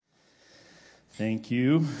Thank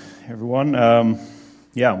you, everyone.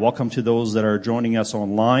 Welcome to those that are joining us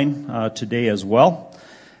online today as well.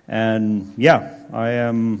 And I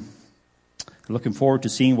am looking forward to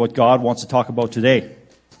seeing what God wants to talk about today.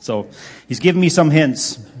 So He's given me some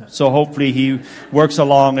hints. So hopefully He works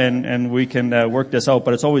along and we can work this out.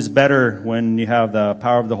 But it's always better when you have the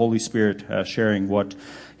power of the Holy Spirit sharing what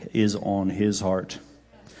is on His heart.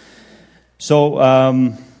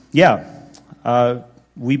 So,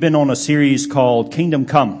 we've been on a series called Kingdom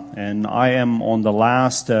Come, and I am on the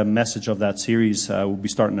last message of that series. We'll be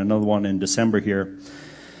starting another one in December here.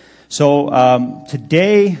 So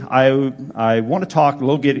today I want to talk a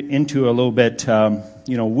little bit.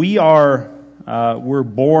 We're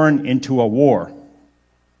born into a war.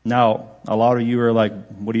 Now, a lot of you are like,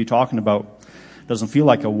 "What are you talking about? Doesn't feel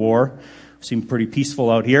like a war. Seems pretty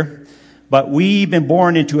peaceful out here." But we've been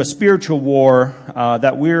born into a spiritual war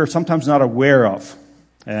that we're sometimes not aware of.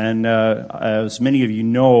 And as many of you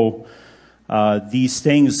know, these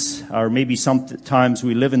things are maybe sometimes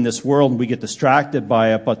we live in this world and we get distracted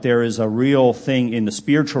by it, but there is a real thing in the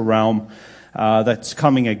spiritual realm that's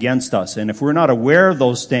coming against us. And if we're not aware of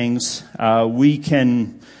those things, we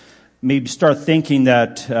can maybe start thinking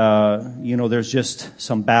that, there's just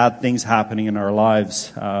some bad things happening in our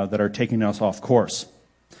lives that are taking us off course.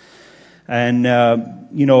 And,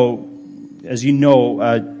 as you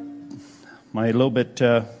know, am I a little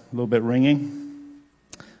bit ringing?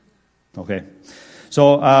 Okay.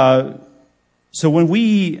 So when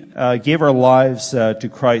we gave our lives to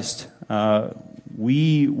Christ,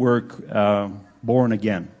 we were born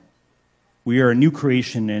again. We are a new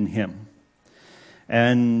creation in Him.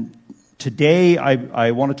 And today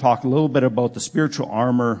I want to talk a little bit about the spiritual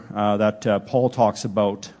armor that Paul talks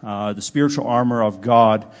about, the spiritual armor of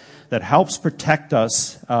God that helps protect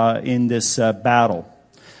us in this battle.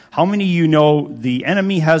 How many of you know the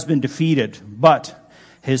enemy has been defeated, but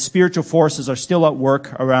his spiritual forces are still at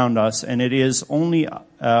work around us, and it is only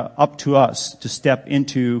up to us to step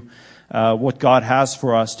into what God has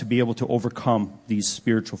for us to be able to overcome these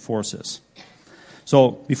spiritual forces.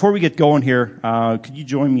 So before we get going here, could you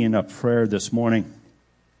join me in a prayer this morning?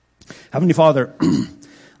 Heavenly Father,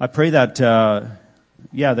 I pray that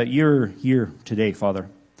that you're here today, Father.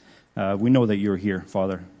 We know that you're here,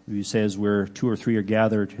 Father. He says where 2 or 3 are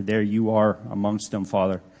gathered, there you are amongst them,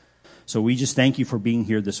 Father. So we just thank you for being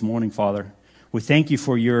here this morning, Father. We thank you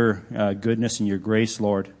for your goodness and your grace,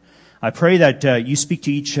 Lord. I pray that you speak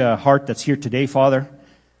to each heart that's here today, Father,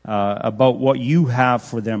 about what you have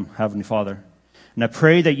for them, Heavenly Father. And I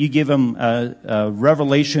pray that you give them a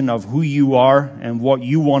revelation of who you are and what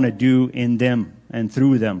you want to do in them and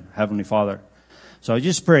through them, Heavenly Father. So I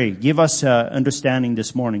just pray, give us understanding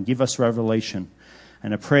this morning. Give us revelation.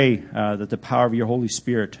 And I pray that the power of your Holy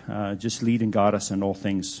Spirit just lead and guide us in all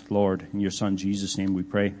things, Lord. In your Son, Jesus' name we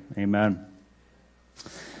pray. Amen.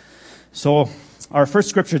 So our first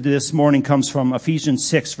scripture this morning comes from Ephesians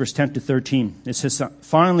 6, verse 10 to 13. It says,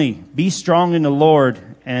 "Finally, be strong in the Lord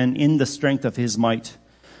and in the strength of His might.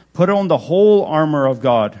 Put on the whole armor of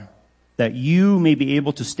God, that you may be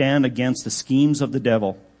able to stand against the schemes of the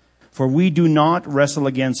devil. For we do not wrestle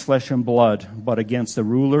against flesh and blood, but against the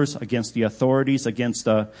rulers, against the authorities, against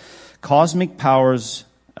the cosmic powers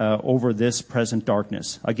over this present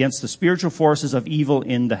darkness, against the spiritual forces of evil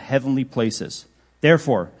in the heavenly places.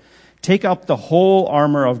 Therefore, take up the whole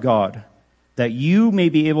armor of God, that you may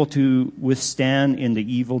be able to withstand in the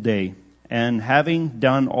evil day, and having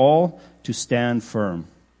done all, to stand firm."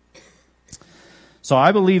 So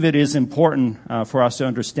I believe it is important for us to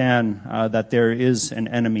understand that there is an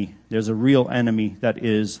enemy. There's a real enemy that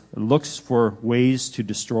looks for ways to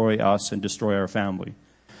destroy us and destroy our family.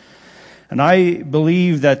 And I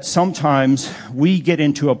believe that sometimes we get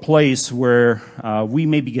into a place where we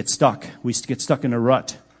maybe get stuck. We get stuck in a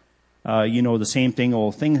rut. The same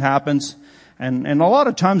thing happens. And a lot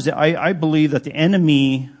of times I believe that the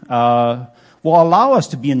enemy will allow us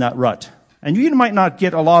to be in that rut. And you might not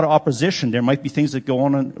get a lot of opposition. There might be things that go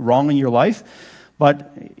on wrong in your life.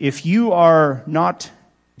 But if you are not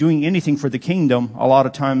doing anything for the kingdom, a lot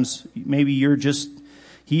of times maybe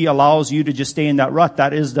He allows you to just stay in that rut.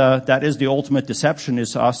 That is the ultimate deception,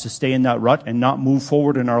 is us to stay in that rut and not move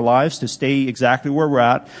forward in our lives, to stay exactly where we're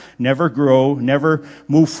at, never grow, never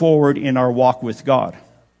move forward in our walk with God.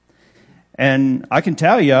 And I can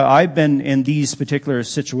tell you, I've been in these particular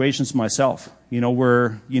situations myself,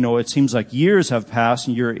 where, it seems like years have passed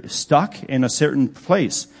and you're stuck in a certain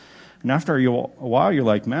place. And after a while, you're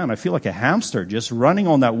like, man, I feel like a hamster just running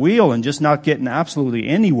on that wheel and just not getting absolutely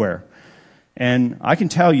anywhere. And I can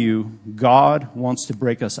tell you, God wants to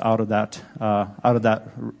break us out of that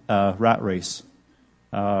rat race.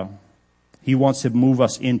 He wants to move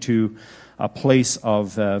us into a place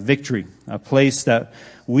of victory, a place that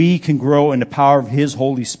we can grow in the power of His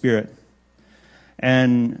Holy Spirit.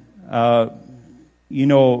 And,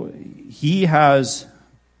 He has,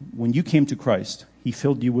 when you came to Christ, He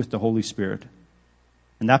filled you with the Holy Spirit.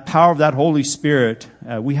 And that power of that Holy Spirit,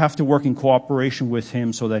 we have to work in cooperation with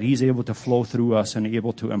Him so that He's able to flow through us and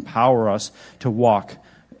able to empower us to walk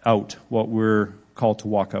out what we're called to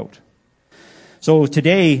walk out. So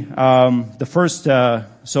today, there's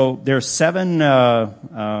seven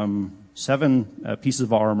pieces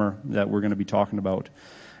of armor that we're going to be talking about.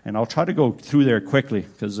 And I'll try to go through there quickly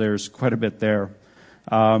because there's quite a bit there.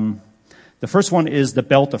 The first one is the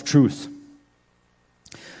belt of truth.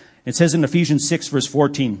 It says in Ephesians 6, verse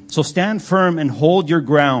 14, "So stand firm and hold your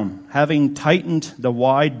ground, having tightened the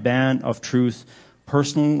wide band of truth,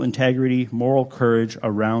 personal integrity, moral courage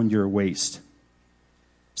around your waist."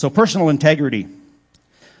 So personal integrity.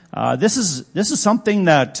 This is something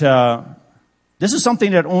that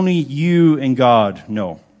only you and God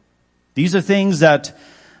know. These are things that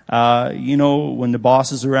when the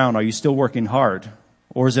boss is around, are you still working hard,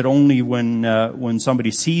 or is it only when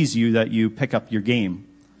somebody sees you that you pick up your game?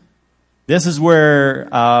 This is where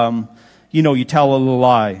you tell a little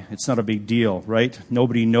lie. It's not a big deal, right?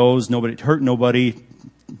 Nobody knows. Nobody hurt nobody.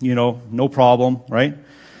 No problem, right?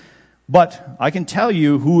 But I can tell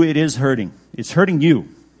you who it is hurting. It's hurting you.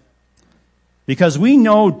 Because we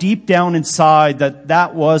know deep down inside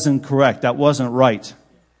that wasn't correct. That wasn't right.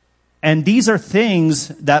 And these are things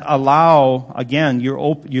that allow, again,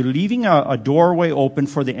 you're leaving a doorway open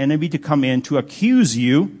for the enemy to come in to accuse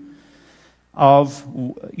you of,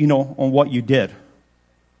 on what you did.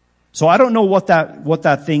 So I don't know what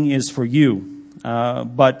that thing is for you.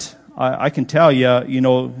 But I can tell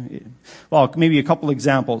you, maybe a couple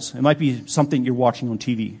examples. It might be something you're watching on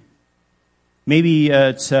TV. Maybe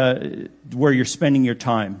it's where you're spending your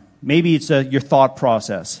time. Maybe it's your thought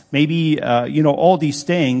process. Maybe, all these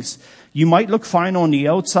things. You might look fine on the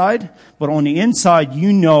outside, but on the inside,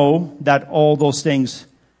 that all those things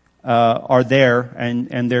are there,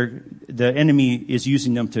 and the enemy is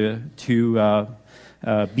using them to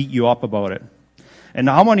beat you up about it. And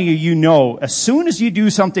how many of you know, as soon as you do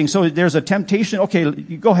something, so there's a temptation, okay,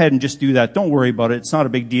 you go ahead and just do that. Don't worry about it. It's not a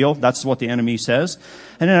big deal. That's what the enemy says.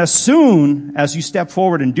 And then as soon as you step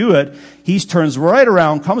forward and do it, he turns right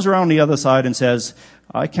around, comes around the other side and says,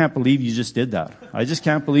 I can't believe you just did that. I just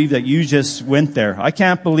can't believe that you just went there. I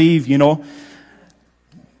can't believe,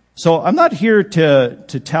 So I'm not here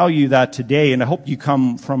to tell you that today, and I hope you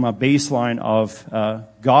come from a baseline of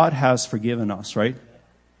God has forgiven us, right?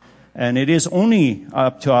 And it is only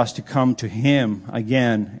up to us to come to Him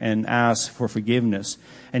again and ask for forgiveness.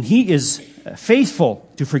 And He is faithful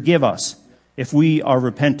to forgive us if we are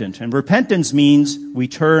repentant. And repentance means we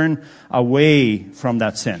turn away from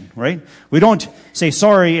that sin, right? We don't say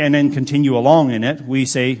sorry and then continue along in it. We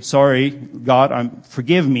say, sorry, God,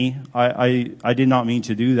 forgive me. I did not mean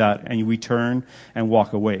to do that. And we turn and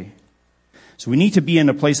walk away. So we need to be in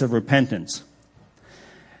a place of repentance.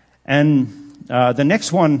 And the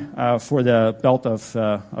next one for the belt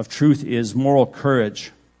of truth is moral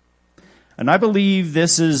courage, and I believe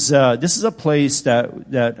this is a place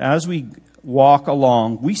that as we walk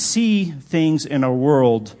along, we see things in our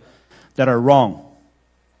world that are wrong,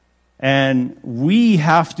 and we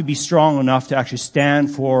have to be strong enough to actually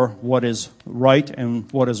stand for what is right and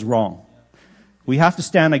what is wrong. We have to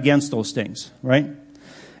stand against those things, right?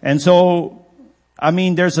 And so.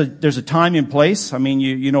 There's a time and place.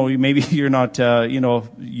 Maybe you're not,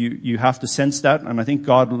 you have to sense that. And I think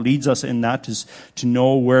God leads us in that to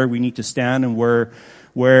know where we need to stand and where,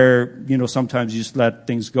 sometimes you just let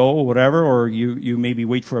things go or whatever, or you maybe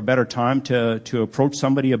wait for a better time to approach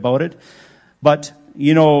somebody about it. But,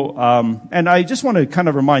 and I just want to kind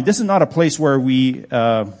of remind, this is not a place where we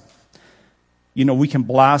can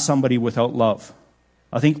blast somebody without love.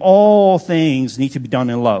 I think all things need to be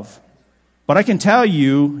done in love. But I can tell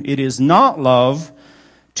you, it is not love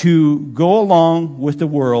to go along with the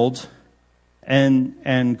world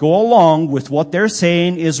and go along with what they're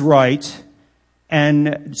saying is right,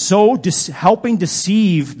 and so helping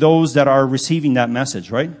deceive those that are receiving that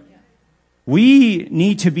message, right? We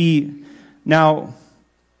need to be, now,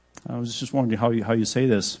 I was just wondering how you say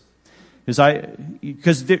this.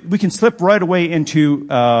 Because we can slip right away into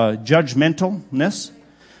judgmentalness.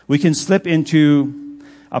 We can slip into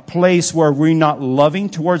a place where we're not loving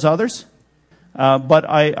towards others. But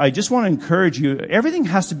I just want to encourage you, everything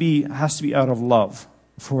has to be out of love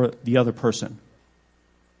for the other person.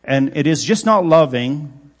 And it is just not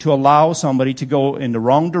loving to allow somebody to go in the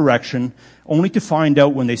wrong direction, only to find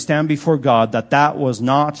out when they stand before God that that was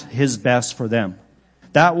not His best for them.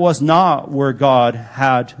 That was not where God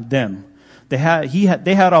had them. They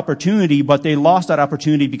had opportunity, but they lost that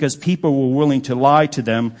opportunity because people were willing to lie to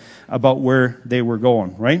them about where they were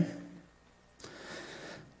going, right?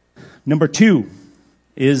 Number 2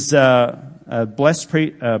 is a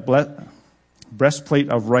breastplate of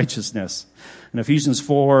righteousness. In Ephesians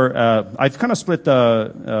 4, I've kind of split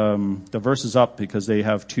the verses up because they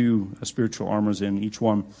have 2 spiritual armors in each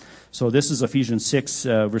one. So this is Ephesians 6,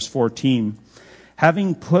 verse 14.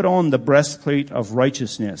 Having put on the breastplate of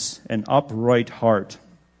righteousness, an upright heart.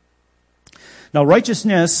 Now,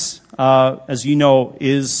 righteousness, as you know,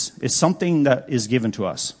 is something that is given to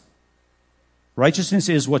us. Righteousness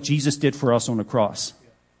is what Jesus did for us on the cross.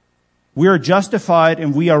 We are justified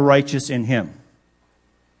and we are righteous in Him.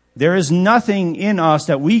 There is nothing in us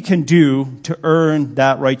that we can do to earn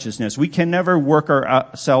that righteousness. We can never work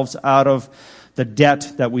ourselves out of the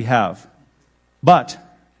debt that we have. But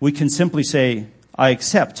we can simply say, I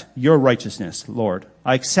accept your righteousness, Lord.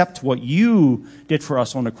 I accept what you did for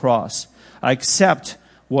us on the cross. I accept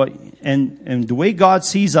and the way God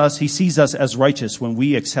sees us, He sees us as righteous when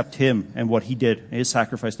we accept Him and what He did, His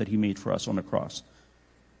sacrifice that He made for us on the cross.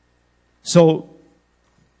 So,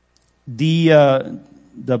 the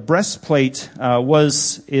breastplate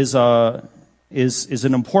is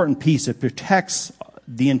an important piece. It protects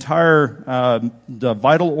the entire the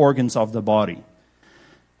vital organs of the body,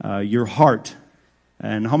 your heart.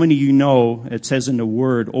 And how many of you know it says in the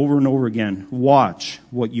Word over and over again, watch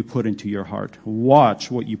what you put into your heart. Watch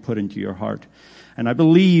what you put into your heart. And I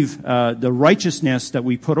believe the righteousness that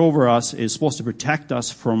we put over us is supposed to protect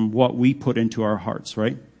us from what we put into our hearts,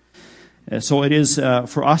 right? So it is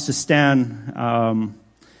for us to stand,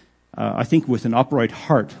 I think, with an upright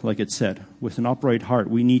heart, like it said. With an upright heart,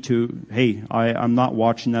 we need to, hey, I'm not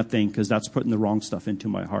watching that thing because that's putting the wrong stuff into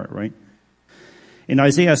my heart, right? In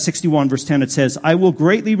Isaiah 61, verse 10, it says, I will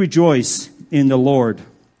greatly rejoice in the Lord.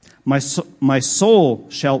 My soul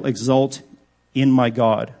shall exult in my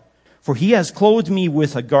God. For He has clothed me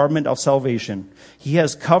with a garment of salvation. He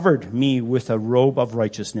has covered me with a robe of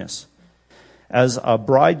righteousness. As a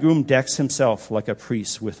bridegroom decks himself like a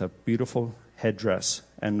priest with a beautiful headdress,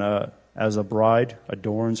 and as a bride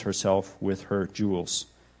adorns herself with her jewels.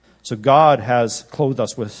 So God has clothed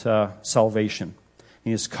us with salvation. He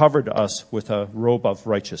has covered us with a robe of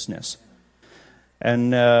righteousness.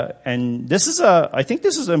 And this is I think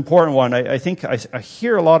this is an important one. I think I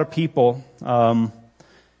hear a lot of people, a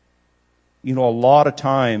lot of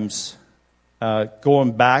times,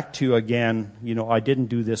 going back to, again, I didn't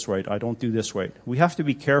do this right. I don't do this right. We have to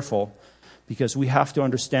be careful because we have to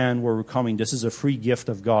understand where we're coming. This is a free gift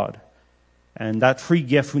of God. And that free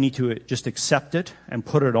gift, we need to just accept it and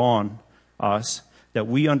put it on us, that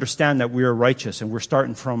we understand that we are righteous and we're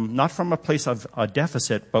starting from, not from a place of a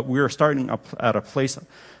deficit, but we're starting at a place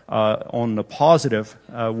on the positive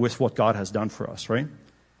with what God has done for us, right?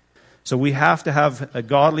 So we have to have a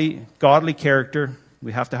godly character.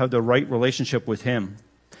 We have to have the right relationship with Him.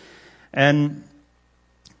 And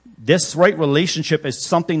this right relationship is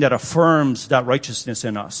something that affirms that righteousness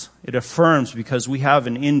in us. It affirms because we have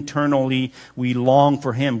internally, we long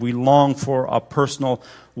for Him. We long for a personal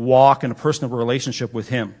walk and a personal relationship with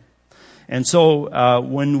Him. And so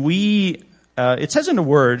when it says in the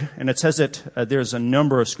Word, and it says it, there's a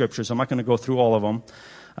number of scriptures. I'm not going to go through all of them.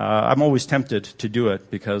 I'm always tempted to do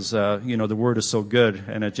it because, the Word is so good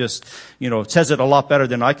and it just, it says it a lot better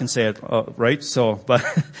than I can say it, right? So,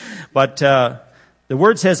 but the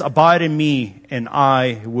Word says, abide in me and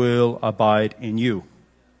I will abide in you.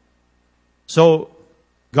 So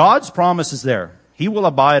God's promise is there. He will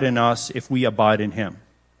abide in us if we abide in Him.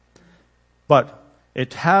 But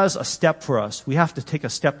it has a step for us. We have to take a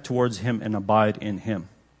step towards Him and abide in Him.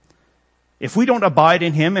 If we don't abide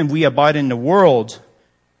in Him and we abide in the world,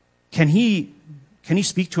 can He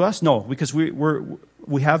speak to us? No, because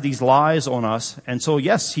we have these lies on us. And so,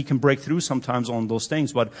 yes, He can break through sometimes on those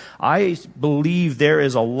things. But I believe there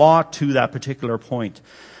is a lot to that particular point.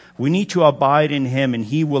 We need to abide in Him and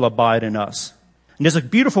He will abide in us. And there's a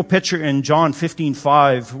beautiful picture in John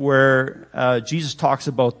 15:5 where Jesus talks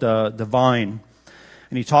about the vine.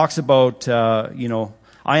 And He talks about, I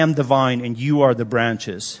am the vine and you are the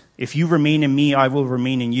branches. If you remain in me, I will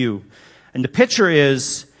remain in you. And the picture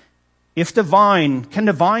is, can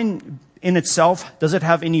the vine in itself, does it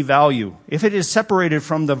have any value? If it is separated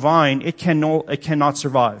from the vine, it cannot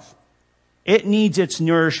survive. It needs its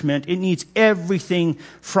nourishment. It needs everything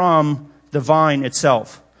from the vine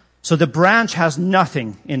itself. So the branch has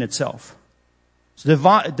nothing in itself. So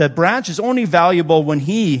the branch is only valuable when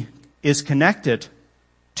he is connected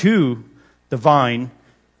to the vine,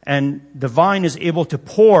 and the vine is able to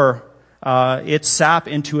pour its sap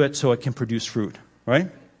into it so it can produce fruit,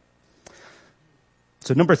 right?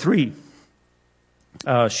 So number 3,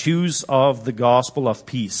 shoes of the gospel of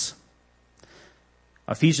peace.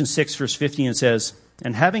 Ephesians 6 verse 15, it says,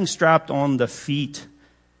 and having strapped on the feet,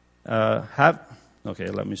 And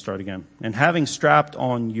having strapped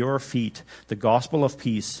on your feet the gospel of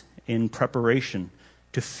peace in preparation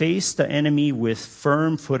to face the enemy with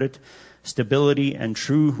firm-footed stability and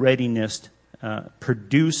true readiness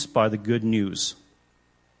produced by the good news.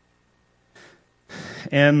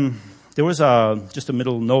 And there was just a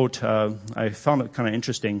middle note. I found it kind of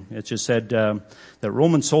interesting. It just said that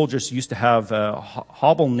Roman soldiers used to have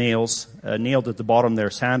hobble nails nailed at the bottom of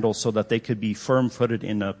their sandals so that they could be firm-footed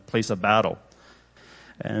in a place of battle.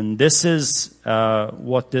 And this is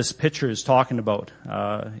what this picture is talking about.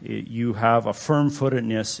 You have a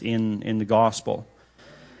firm-footedness in the gospel.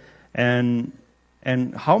 And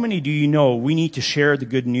how many do you know we need to share the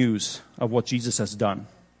good news of what Jesus has done?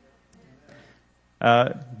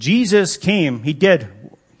 Jesus came, he did.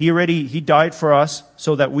 He died for us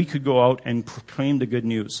so that we could go out and proclaim the good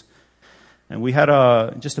news. And we had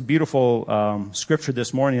just a beautiful scripture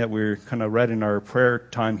this morning that we kind of read in our prayer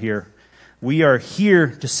time here. We are here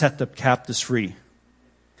to set the captives free.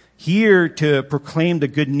 Here to proclaim the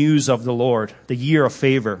good news of the Lord, the year of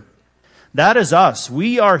favor. That is us.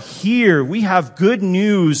 We are here. We have good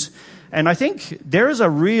news. And I think there's a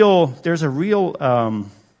real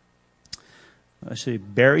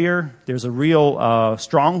barrier. There's a real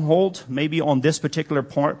stronghold maybe on this particular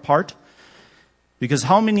part. Because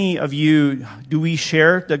how many of you do we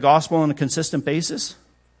share the gospel on a consistent basis?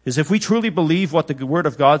 Because if we truly believe what the Word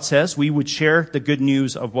of God says, we would share the good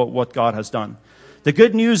news of what God has done. The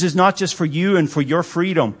good news is not just for you and for your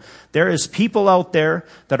freedom. There is people out there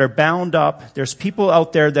that are bound up. There's people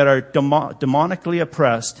out there that are demonically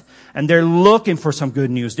oppressed. And they're looking for some good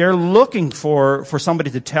news. They're looking for somebody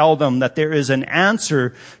to tell them that there is an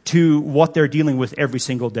answer to what they're dealing with every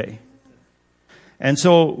single day. And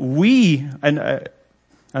so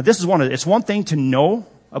it's one thing to know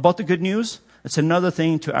about the good news. It's another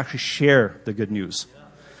thing to actually share the good news.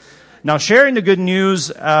 Now, sharing the good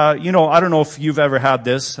news, I don't know if you've ever had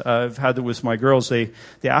this. I've had it with my girls. They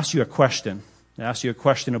ask you a question. They ask you a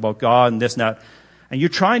question about God and this and that. And you're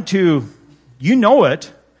trying to, you know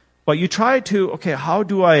it, but you try to, okay, how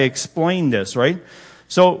do I explain this, right?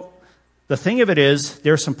 So the thing of it is,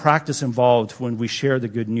 there's some practice involved when we share the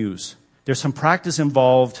good news. There's some practice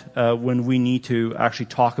involved when we need to actually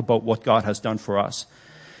talk about what God has done for us.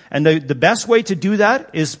 And the best way to do that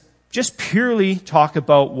is just purely talk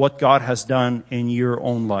about what God has done in your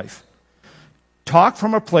own life. Talk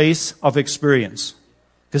from a place of experience.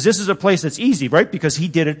 Because this is a place that's easy, right? Because He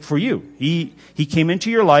did it for you. He came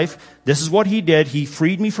into your life. This is what He did. He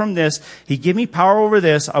freed me from this. He gave me power over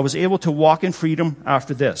this. I was able to walk in freedom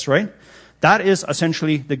after this, right? That is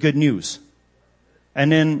essentially the good news. And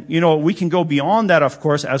then, we can go beyond that, of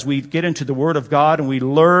course, as we get into the Word of God and we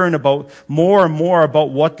learn about more and more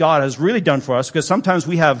about what God has really done for us. Because sometimes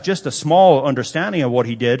we have just a small understanding of what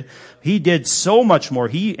He did. He did so much more.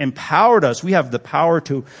 He empowered us. We have the power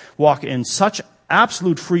to walk in such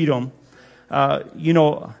absolute freedom. I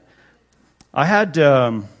had,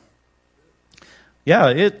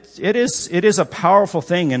 it is a powerful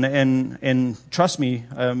thing, and trust me,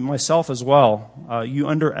 myself as well. You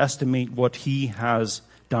underestimate what He has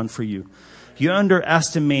done for you. You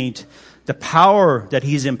underestimate the power that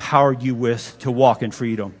He's empowered you with to walk in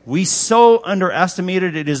freedom. We so underestimate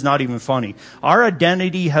it is not even funny. Our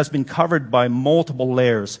identity has been covered by multiple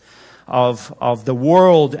layers of the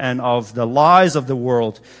world and of the lies of the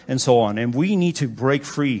world and so on. And we need to break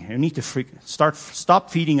free. We need to stop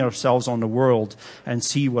feeding ourselves on the world and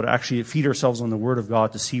feed ourselves on the Word of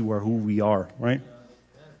God to see who we are, right?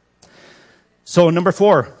 So number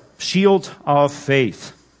 4, shield of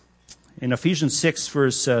faith. In Ephesians 6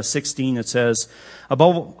 verse 16 it says,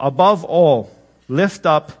 above all, lift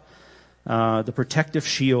up the protective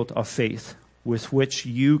shield of faith with which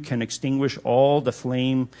you can extinguish all the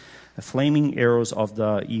flaming arrows of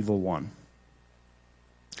the evil one.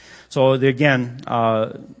 So again,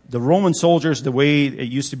 the Roman soldiers, the way it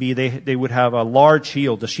used to be, they would have a large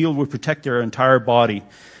shield. The shield would protect their entire body.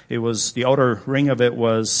 The outer ring of it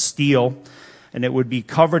was steel, and it would be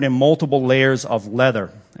covered in multiple layers of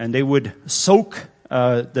leather. And they would soak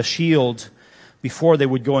the shield before they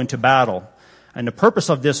would go into battle. And the purpose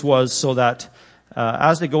of this was so that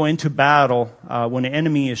as they go into battle, when the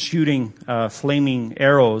enemy is shooting flaming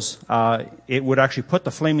arrows, it would actually put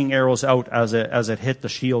the flaming arrows out as it hit the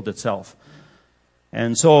shield itself.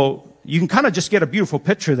 And so you can kind of just get a beautiful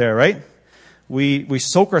picture there, right? We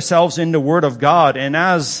soak ourselves in the Word of God, and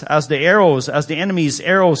as the enemy's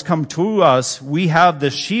arrows come to us, we have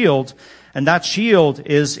this shield, and that shield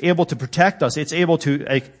is able to protect us. It's able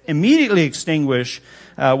to immediately extinguish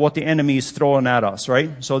what the enemy is throwing at us,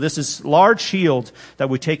 right? So this is large shield that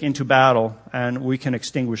we take into battle, and we can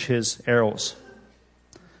extinguish his arrows.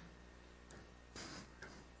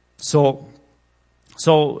 This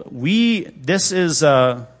is,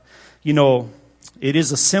 it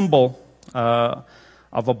is a symbol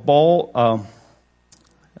of a bold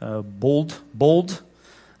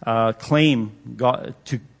claim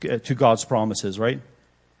to God's promises, right?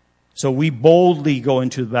 So we boldly go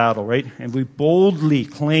into the battle, right? And we boldly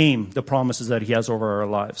claim the promises that He has over our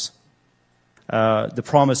lives. The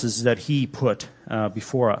promises that He put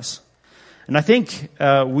before us. And I think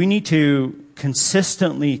we need to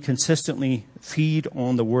consistently feed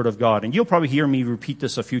on the Word of God. And you'll probably hear me repeat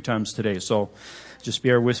this a few times today, so just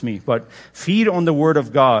bear with me. But feed on the Word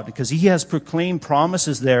of God, because He has proclaimed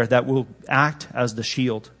promises there that will act as the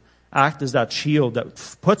shield. Act as that shield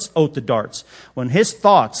that puts out the darts. When His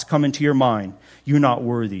thoughts come into your mind, you're not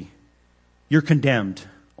worthy. You're condemned.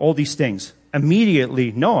 All these things.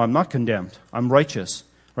 Immediately, no, I'm not condemned. I'm righteous.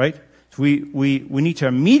 Right? So we need to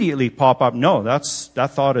immediately pop up, no, that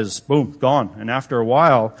thought is, boom, gone. And after a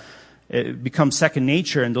while, it becomes second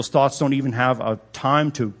nature, and those thoughts don't even have a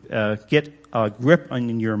time to get a grip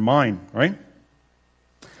on your mind. Right?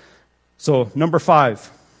 So, number 5,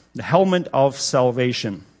 the helmet of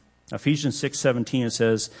salvation. Ephesians 6:17, it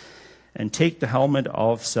says, and take the helmet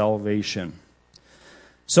of salvation.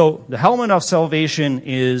 So the helmet of salvation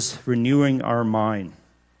is renewing our mind.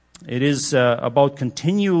 It is about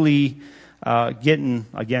continually getting,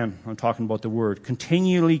 again, I'm talking about the Word,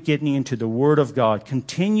 continually getting into the Word of God,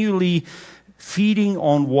 continually feeding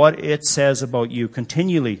on what it says about you,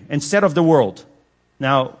 continually, instead of the world.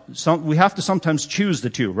 Now, we have to sometimes choose the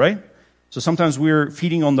two, right? So sometimes we're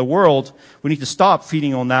feeding on the world. We need to stop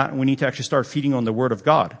feeding on that, and we need to actually start feeding on the Word of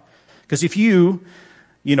God. Because if I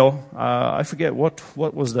forget what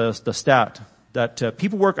was the stat that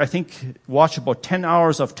people watch about 10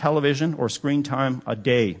 hours of television or screen time a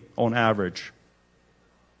day on average.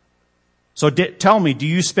 So tell me, do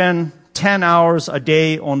you spend 10 hours a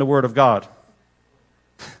day on the Word of God?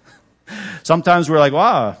 Sometimes we're like,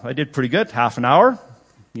 wow, I did pretty good. Half an hour,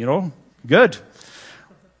 good.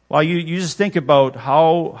 Well, you just think about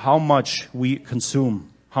how much we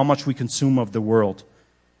consume of the world.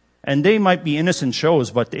 And they might be innocent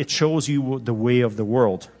shows, but it shows you the way of the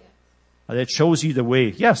world. It shows you the way.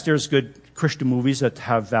 Yes, there's good Christian movies that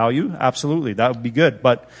have value. Absolutely, that would be good.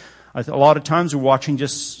 But a lot of times we're watching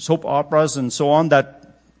just soap operas and so on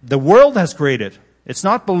that the world has created. It's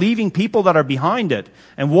not believing people that are behind it.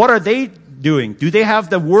 And what are they doing? Do they have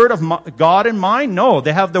the Word of God in mind? No,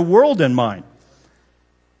 they have the world in mind.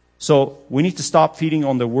 So we need to stop feeding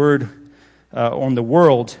on the world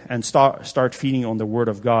and start feeding on the Word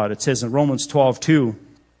of God. It says in Romans 12:2,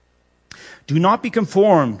 do not be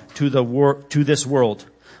conformed to this world,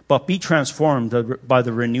 but be transformed by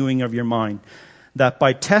the renewing of your mind, that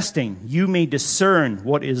by testing you may discern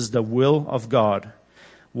what is the will of God,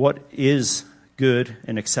 what is good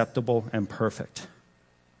and acceptable and perfect.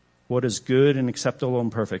 What is good and acceptable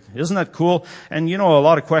and perfect. Isn't that cool? And a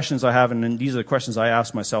lot of questions I have, and these are the questions I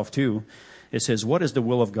ask myself too. It says, what is the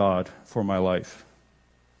will of God for my life?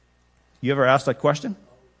 You ever asked that question?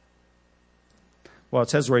 Well, it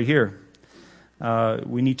says right here,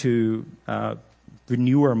 we need to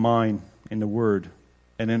renew our mind in the Word.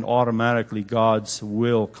 And then automatically God's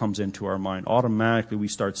will comes into our mind. Automatically we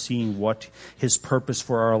start seeing what His purpose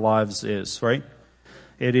for our lives is, right?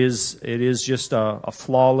 It is just a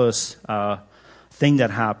flawless thing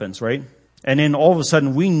that happens, right? And then all of a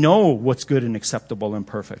sudden we know what's good and acceptable and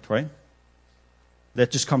perfect, right?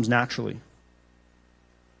 That just comes naturally.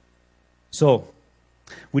 So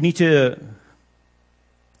we need to.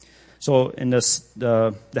 So in this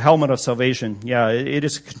the helmet of salvation, it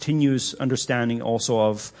is a continuous understanding also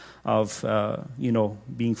of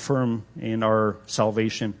being firm in our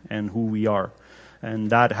salvation and who we are.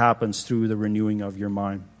 And that happens through the renewing of your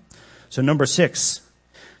mind. So number 6,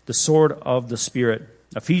 the sword of the Spirit.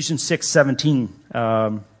 Ephesians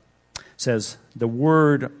 6:17 says, the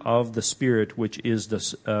word of the Spirit, which is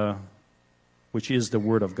the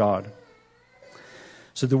Word of God.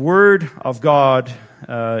 So the Word of God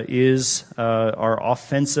is our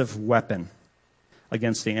offensive weapon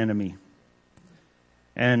against the enemy.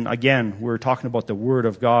 And again, we're talking about the Word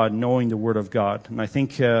of God, knowing the Word of God. And I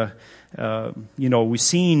think, we've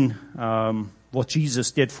seen what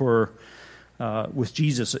Jesus did with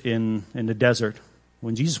Jesus in the desert.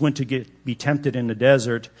 When Jesus went to be tempted in the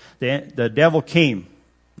desert, the devil came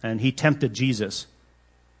and he tempted Jesus.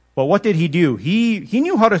 But what did he do? He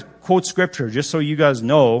knew how to quote Scripture. Just so you guys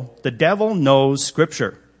know, the devil knows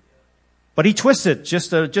Scripture, but he twists it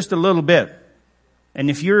just a little bit. And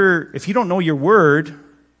if you don't know your Word,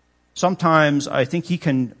 sometimes I think he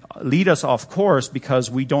can lead us off course because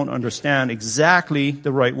we don't understand exactly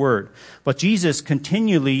the right word. But Jesus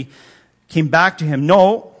continually came back to him.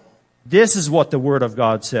 No, this is what the Word of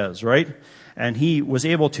God says, right? And he was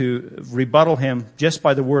able to rebuttal him just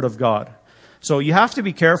by the Word of God. So you have to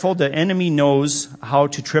be careful. The enemy knows how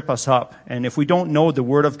to trip us up. And if we don't know the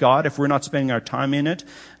Word of God, if we're not spending our time in it,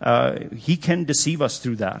 he can deceive us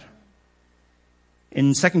through that.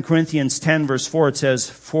 In 2 Corinthians 10 verse 4 it says,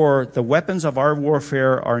 "For the weapons of our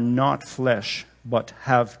warfare are not flesh, but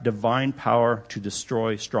have divine power to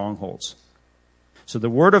destroy strongholds." So the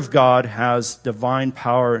Word of God has divine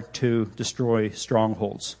power to destroy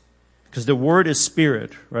strongholds. Because the Word is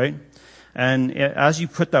spirit, right? And as you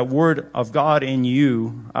put that Word of God in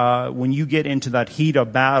you, when you get into that heat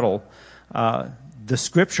of battle, the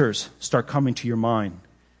Scriptures start coming to your mind.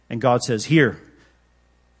 And God says, here,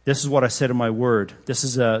 this is what I said in my Word. This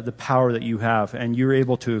is the power that you have. And you're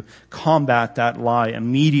able to combat that lie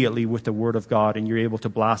immediately with the Word of God, and you're able to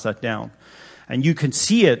blast that down. And you can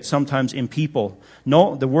see it sometimes in people.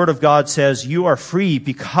 No, the Word of God says you are free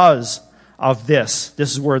because of this.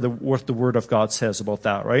 This is what the Word of God says about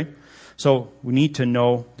that, right? So we need to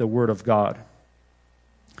know the Word of God.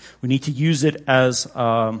 We need to use it as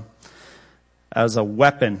a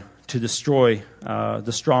weapon to destroy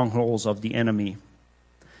the strongholds of the enemy.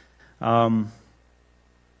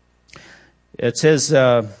 It says,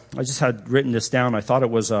 I just had written this down. I thought it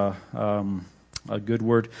was a good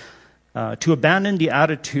word. To abandon the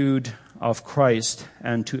attitude of Christ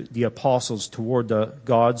and to the apostles toward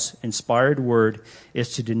God's inspired word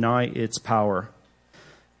is to deny its power.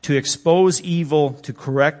 To expose evil, to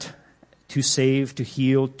correct, to save, to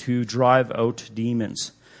heal, to drive out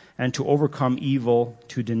demons, and to overcome evil,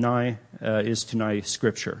 to deny is to deny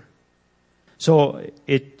Scripture. So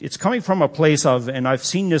it's coming from a place of, and I've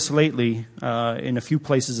seen this lately in a few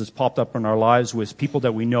places it's popped up in our lives with people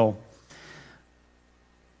that we know.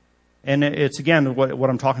 And it's, again, what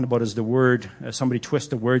I'm talking about is the word. Somebody twists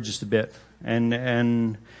the word just a bit.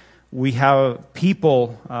 And we have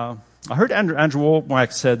people, I heard Andrew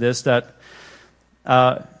Womack said this, that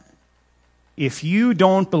if you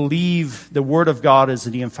don't believe the Word of God is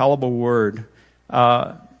the infallible Word,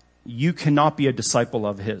 you cannot be a disciple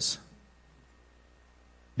of His.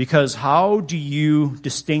 Because how do you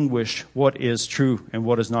distinguish what is true and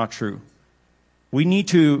what is not true? We need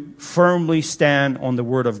to firmly stand on the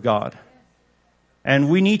Word of God. And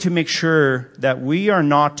we need to make sure that we are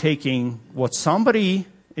not taking what somebody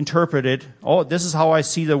interpreted, oh, this is how I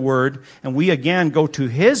see the Word, and we again go to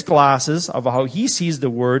his glasses of how he sees the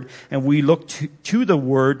Word, and we look to the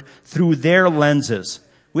Word through their lenses.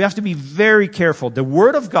 We have to be very careful. The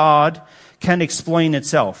Word of God can explain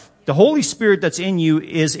itself. The Holy Spirit that's in you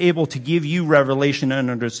is able to give you revelation and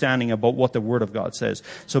understanding about what the Word of God says.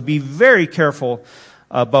 So be very careful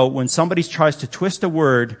about when somebody tries to twist a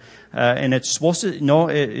word, and it's supposed to, no,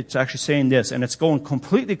 it's actually saying this, and it's going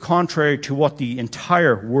completely contrary to what the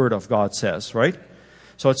entire Word of God says, right?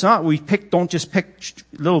 So it's not, don't just pick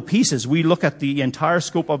little pieces. We look at the entire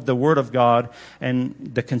scope of the Word of God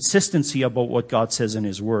and the consistency about what God says in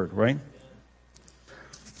His Word, right?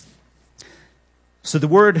 So the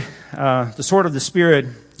word, the sword of the Spirit,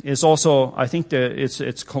 is also, I think,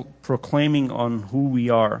 it's proclaiming on who we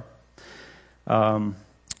are.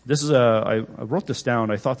 This is I wrote this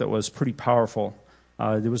down. I thought that was pretty powerful.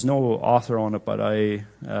 There was no author on it, but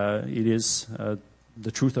it is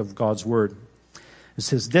the truth of God's word. It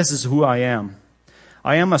says, "This is who I am.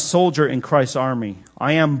 I am a soldier in Christ's army.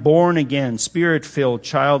 I am born again, Spirit-filled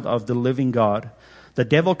child of the living God. The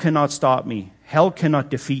devil cannot stop me. Hell cannot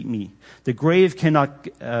defeat me. The grave cannot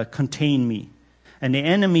contain me. And the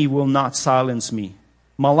enemy will not silence me.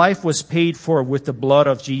 My life was paid for with the blood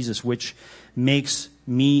of Jesus, which makes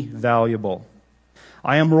me valuable.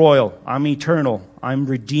 I am royal. I'm eternal. I'm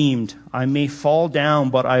redeemed. I may fall down,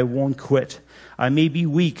 but I won't quit. I may be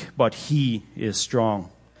weak, but He is strong.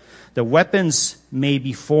 The weapons may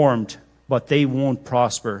be formed, but they won't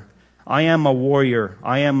prosper. I am a warrior.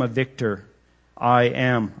 I am a victor. I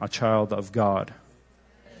am a child of God."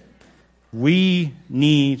 We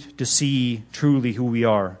need to see truly who we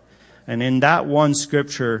are. And in that one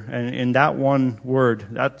scripture, and in that one word,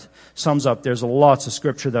 that sums up, there's lots of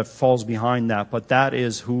scripture that falls behind that, but that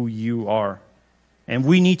is who you are. And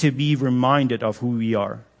we need to be reminded of who we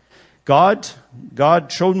are. God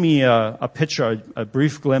showed me a picture, a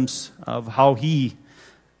brief glimpse of how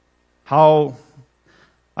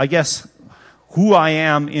I guess, who I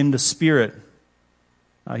am in the Spirit.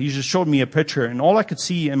 He just showed me a picture, and all I could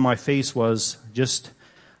see in my face was just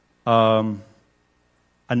an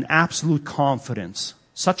absolute confidence.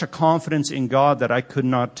 Such a confidence in God that I could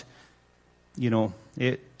not,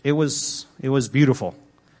 it was beautiful.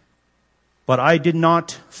 But I did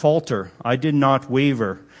not falter. I did not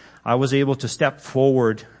waver. I was able to step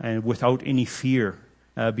forward and without any fear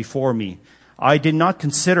before me. I did not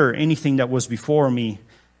consider anything that was before me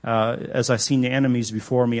as I seen the enemies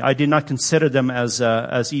before me. I did not consider them as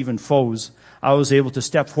even foes. I was able to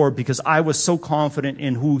step forward because I was so confident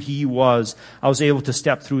in who He was. I was able to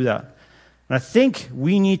step through that. And I think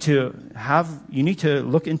you need to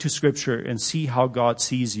look into Scripture and see how God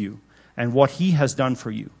sees you and what He has done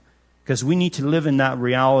for you. Because we need to live in that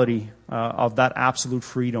reality of that absolute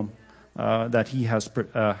freedom that He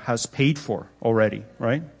has paid for already,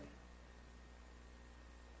 right?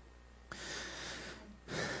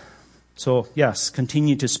 So yes,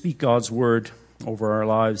 continue to speak God's word over our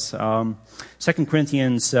lives. 2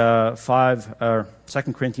 Corinthians 10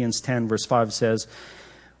 verse 5 says,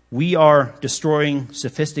 "We are destroying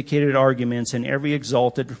sophisticated arguments and every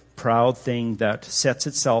exalted, proud thing that sets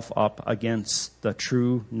itself up against the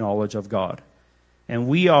true knowledge of God. And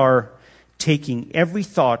we are taking every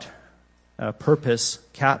thought, purpose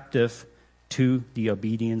captive to the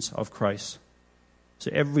obedience of Christ." So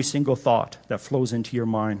every single thought that flows into your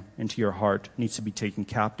mind, into your heart, needs to be taken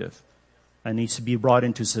captive. And needs to be brought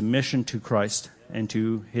into submission to Christ and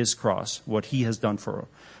to His cross, what He has done for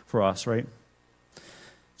us, right?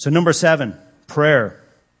 So number 7, prayer.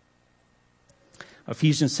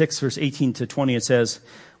 Ephesians 6, verse 18 to 20, it says,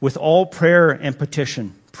 "With all prayer and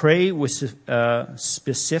petition, pray with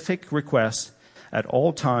specific requests at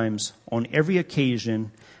all times, on every occasion,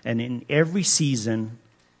 and in every season,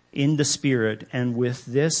 in the Spirit, and with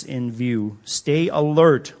this in view, stay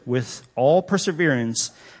alert with all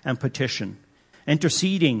perseverance and petition,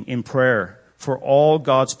 interceding in prayer for all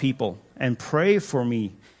God's people, and pray for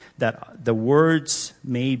me that the words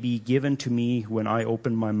may be given to me when I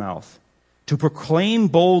open my mouth, to proclaim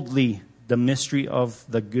boldly the mystery of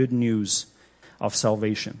the good news of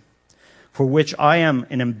salvation, for which I am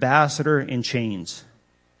an ambassador in chains.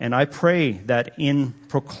 And I pray that in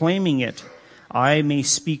proclaiming it, I may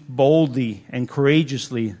speak boldly and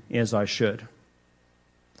courageously as I should."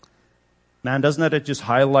 Man, doesn't that just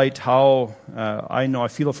highlight how I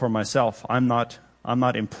feel it for myself? I'm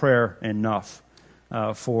not in prayer enough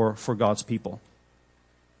for God's people.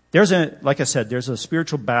 Like I said, there's a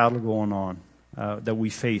spiritual battle going on that we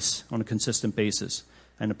face on a consistent basis,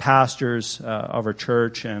 and the pastors of our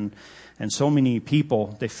church and so many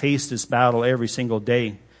people, they face this battle every single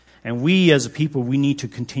day. And we as a people, we need to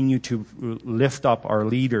continue to lift up our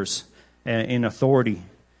leaders in authority.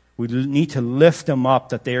 We need to lift them up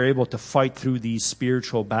that they are able to fight through these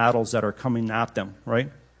spiritual battles that are coming at them,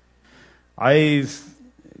 right? I've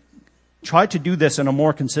tried to do this on a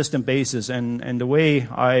more consistent basis, and the way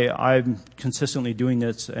I'm consistently doing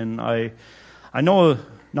this, and I know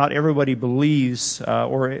not everybody believes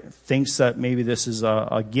or thinks that maybe this is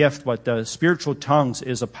a gift, but the spiritual tongues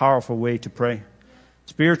is a powerful way to pray.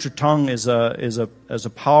 Spiritual tongue is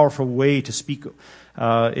a powerful way to speak.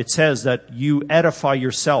 It says that you edify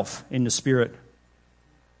yourself in the Spirit.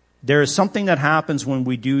 There is something that happens when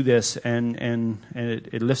we do this, and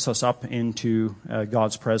it lifts us up into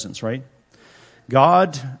God's presence, right?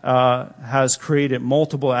 God has created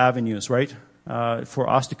multiple avenues, right, for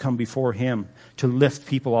us to come before Him, to lift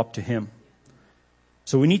people up to Him.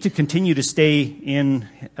 So we need to continue to stay in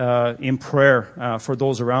prayer for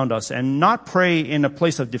those around us, and not pray in a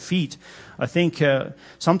place of defeat. I think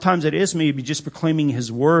sometimes it is maybe just proclaiming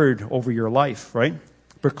His word over your life, right?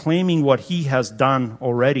 Proclaiming what He has done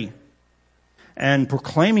already, and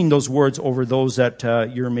proclaiming those words over those that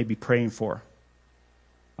you're maybe praying for.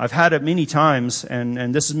 I've had it many times,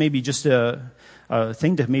 and this is maybe just a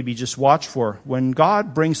thing to maybe just watch for. When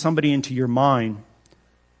God brings somebody into your mind,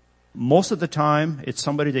 most of the time, it's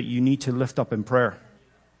somebody that you need to lift up in prayer.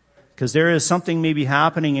 Because there is something maybe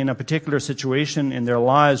happening in a particular situation in their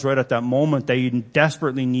lives right at that moment. They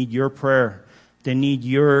desperately need your prayer. They need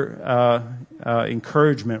your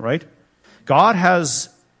encouragement, right? God has,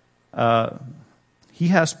 He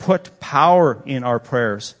has put power in our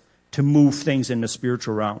prayers to move things in the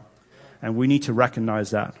spiritual realm. And we need to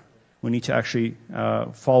recognize that. We need to actually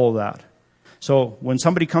follow that. So when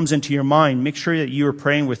somebody comes into your mind, make sure that you are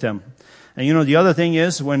praying with them. And the other thing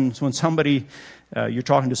is when somebody, you're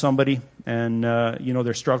talking to somebody and,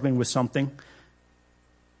 they're struggling with something,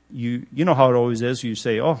 you know how it always is. You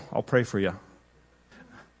say, oh, I'll pray for you.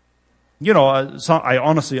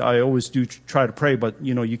 I always do try to pray, but,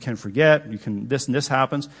 you can forget. This and this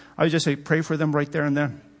happens. I would just say, pray for them right there and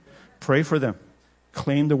then. Pray for them.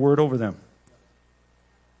 Claim the word over them.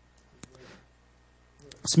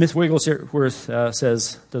 Smith Wigglesworth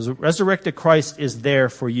says, the resurrected Christ is there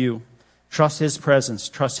for you. Trust His presence,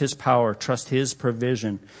 trust His power, trust His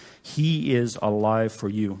provision. He is alive for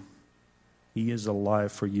you. He is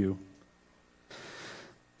alive for you.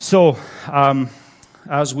 So,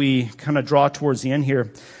 as we kind of draw towards the end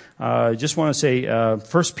here, I just want to say,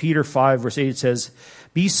 1 Peter 5, verse 8 says,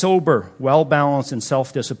 be sober, well-balanced, and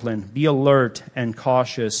self-disciplined. Be alert and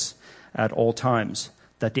cautious at all times,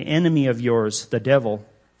 that the enemy of yours, the devil,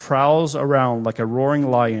 prowls around like a roaring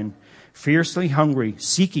lion, fiercely hungry,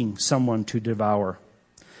 seeking someone to devour.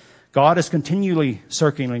 God is continually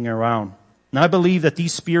circling around. And I believe that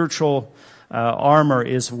these spiritual armor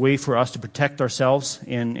is a way for us to protect ourselves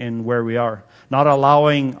in where we are. Not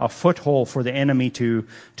allowing a foothold for the enemy to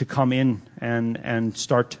come in and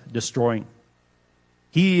start destroying.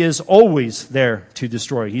 He is always there to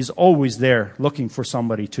destroy. He's always there looking for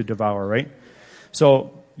somebody to devour, right?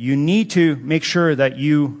 So you need to make sure that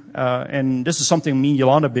you, and this is something me and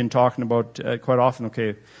Yolanda have been talking about quite often,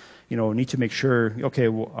 need to make sure,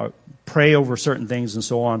 pray over certain things and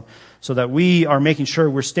so on, so that we are making sure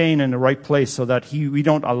we're staying in the right place so that we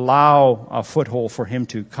don't allow a foothold for him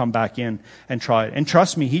to come back in and try it. And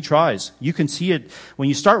trust me, he tries. You can see it. When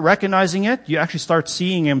you start recognizing it, you actually start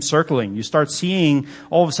seeing him circling. You start seeing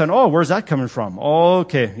all of a sudden, oh, where's that coming from? Oh,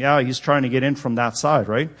 okay, yeah, he's trying to get in from that side,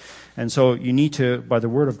 right? And so you need to, by the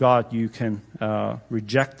word of God, you can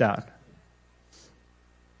reject that.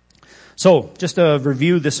 So, just a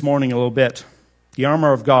review this morning a little bit. The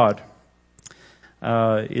armor of God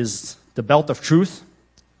is the belt of truth,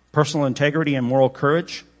 personal integrity, and moral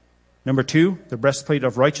courage. Number 2, the breastplate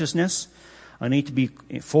of righteousness. I need to be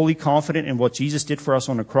fully confident in what Jesus did for us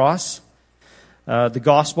on the cross. The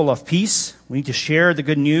gospel of peace. We need to share the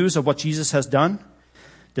good news of what Jesus has done.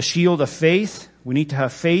 The shield of faith. We need to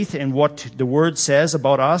have faith in what the Word says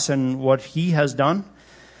about us and what He has done.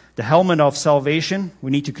 The helmet of salvation.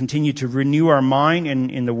 We need to continue to renew our mind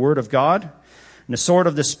in the Word of God. And the sword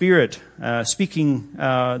of the Spirit, speaking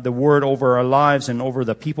the Word over our lives and over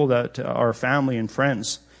the people that are family and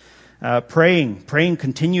friends. Praying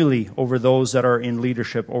continually over those that are in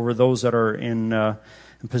leadership, over those that are in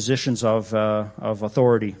positions of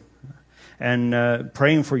authority. And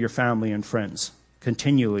praying for your family and friends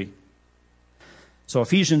continually. So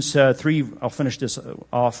Ephesians 3, I'll finish this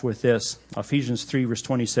off with this. Ephesians 3 verse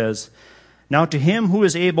 20 says, now to Him who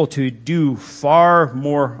is able to do far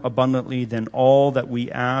more abundantly than all that we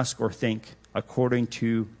ask or think, according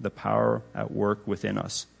to the power at work within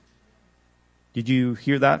us. Did you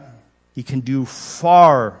hear that? He can do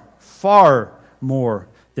far, far more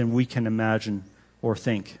than we can imagine or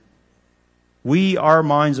think. Our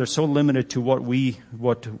minds are so limited to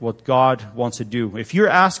what God wants to do. If you're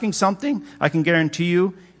asking something, I can guarantee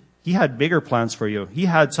you, He had bigger plans for you. He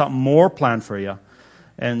had something more planned for you.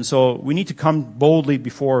 And so we need to come boldly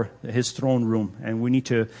before His throne room, and we need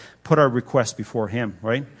to put our request before Him,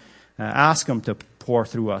 right? Ask Him to pour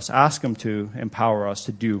through us. Ask Him to empower us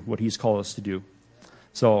to do what He's called us to do.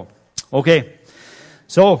 So, okay.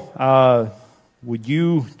 So, would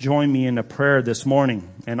you join me in a prayer this morning?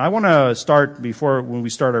 And I want to start, when we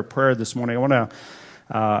start our prayer this morning, I want to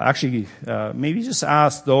maybe just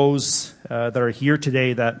ask those that are here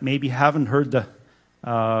today that maybe haven't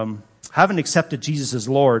accepted Jesus as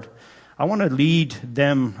Lord. I want to lead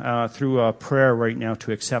them through a prayer right now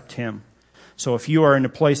to accept Him. So if you are in a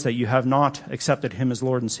place that you have not accepted Him as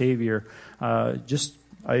Lord and Savior,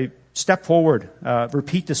 step forward.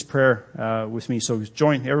 Repeat this prayer with me. So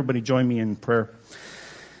everybody join me in prayer.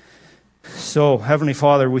 So, Heavenly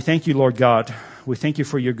Father, we thank You, Lord God. We thank You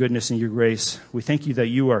for Your goodness and Your grace. We thank You that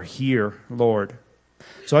You are here, Lord.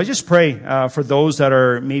 So I just pray for those that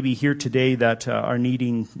are maybe here today that are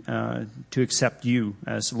needing to accept You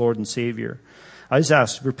as Lord and Savior. I just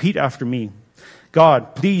ask, repeat after me.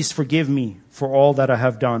 God, please forgive me for all that I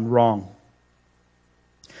have done wrong.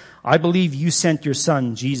 I believe You sent Your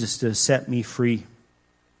Son, Jesus, to set me free.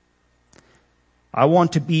 I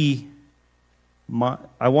want You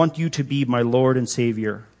to be my Lord and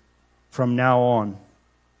Savior. From now on,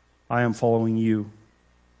 I am following You.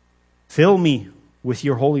 Fill me with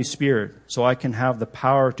Your Holy Spirit so I can have the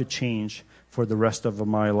power to change for the rest of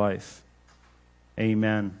my life.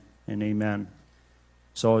 Amen and amen.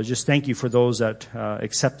 So I just thank you for those that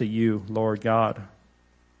accepted you, Lord God.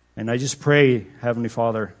 And I just pray, Heavenly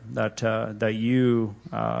Father, that you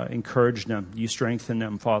encourage them, you strengthen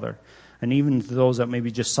them, Father. And even to those that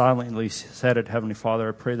maybe just silently said it, Heavenly Father,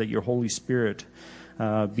 I pray that your Holy Spirit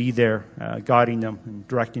be there, guiding them and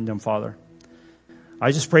directing them, Father.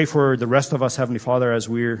 I just pray for the rest of us, Heavenly Father, as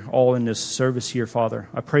we're all in this service here, Father.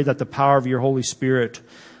 I pray that the power of your Holy Spirit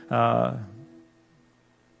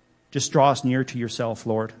just draw us near to yourself,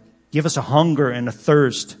 Lord. Give us a hunger and a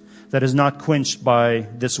thirst that is not quenched by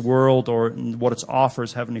this world or what it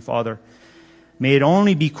offers, Heavenly Father. May it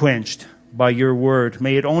only be quenched by your word.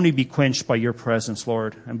 May it only be quenched by your presence,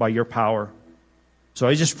 Lord, and by your power. So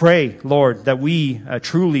I just pray, Lord, that we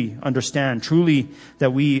truly understand,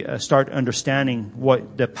 that we start understanding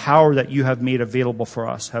what the power that you have made available for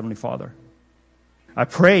us, Heavenly Father. I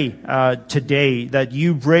pray today that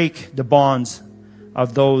you break the bonds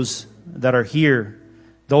of those that are here,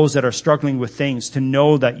 those that are struggling with things, to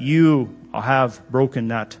know that you have broken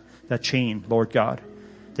that chain, Lord God.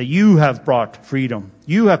 That you have brought freedom.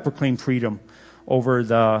 You have proclaimed freedom over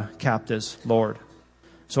the captives, Lord.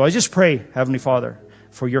 So I just pray, Heavenly Father,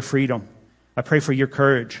 for your freedom. I pray for your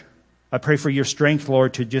courage. I pray for your strength,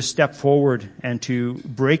 Lord, to just step forward and to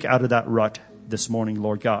break out of that rut this morning,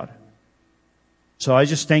 Lord God. So I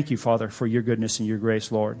just thank you, Father, for your goodness and your grace,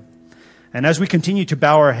 Lord. And as we continue to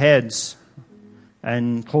bow our heads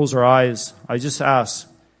and close our eyes, I just ask,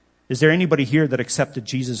 is there anybody here that accepted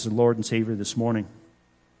Jesus as Lord and Savior this morning?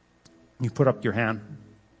 You put up your hand.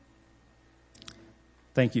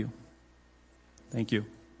 Thank you. Thank you.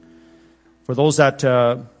 For those that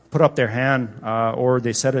put up their hand, or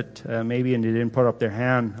they said it maybe and they didn't put up their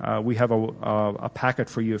hand, we have a packet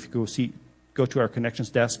for you. If you go to our connections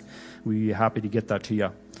desk, we'd be happy to get that to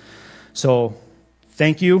you. So,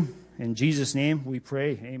 thank you. In Jesus' name we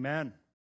pray. Amen.